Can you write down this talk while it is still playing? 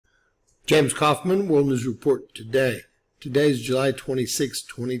James Kaufman, World News Report today. Today is July 26,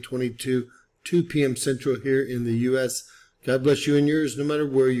 2022, 2 p.m. Central here in the U.S. God bless you and yours, no matter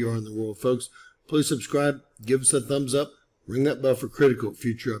where you are in the world, folks. Please subscribe, give us a thumbs up, ring that bell for critical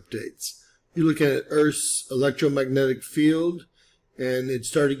future updates. You're looking at Earth's electromagnetic field, and it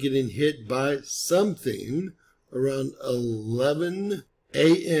started getting hit by something around 11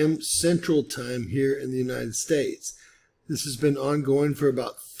 a.m. Central Time here in the United States. This has been ongoing for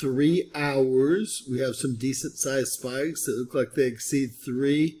about 3 hours. We have some decent sized spikes that look like they exceed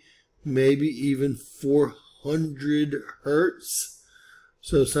 3, maybe even 400 hertz.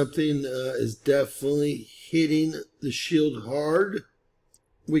 So something is definitely hitting the shield hard.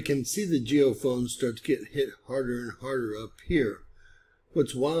 We can see the geophones start to get hit harder and harder up here.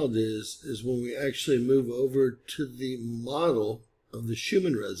 What's wild is when we actually move over to the model of the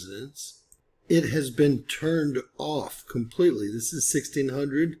Schumann resonance, it has been turned off completely. This is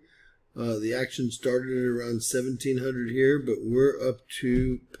 1600. The action started at around 1700 here, but we're up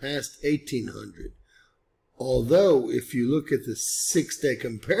to past 1800. Although, if you look at the 6-day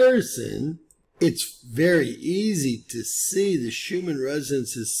comparison, it's very easy to see the Schumann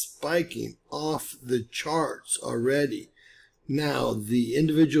resonance is spiking off the charts already. Now, the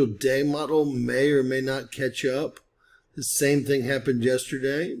individual day model may or may not catch up. The same thing happened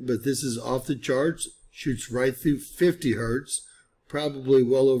yesterday, but this is off the charts, shoots right through 50 hertz, probably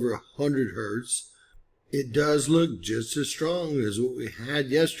well over 100 hertz. It does look just as strong as what we had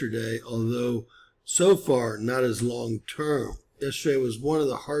yesterday, although so far not as long term. Yesterday was one of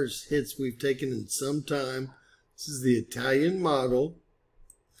the hardest hits we've taken in some time. This is the Italian model,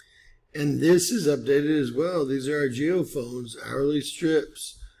 and this is updated as well. These are our geophones, hourly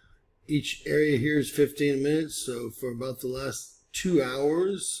strips. Each area here is 15 minutes, so for about the last 2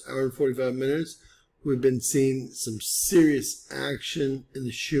 hours, hour and 45 minutes, we've been seeing some serious action in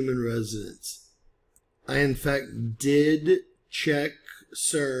the Schumann resonance. I, in fact, did check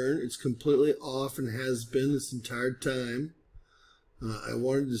CERN. It's completely off and has been this entire time. I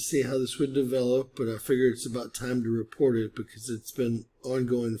wanted to see how this would develop, but I figured it's about time to report it because it's been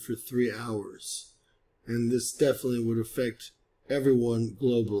ongoing for 3 hours. And this definitely would affect everyone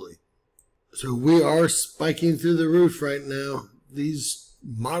globally. So we are spiking through the roof right now. These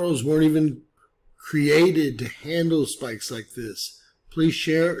models weren't even created to handle spikes like this. Please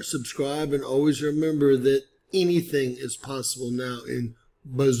share, subscribe, and always remember that anything is possible now in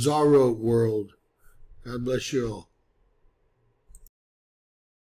Bizarro world. God bless you all.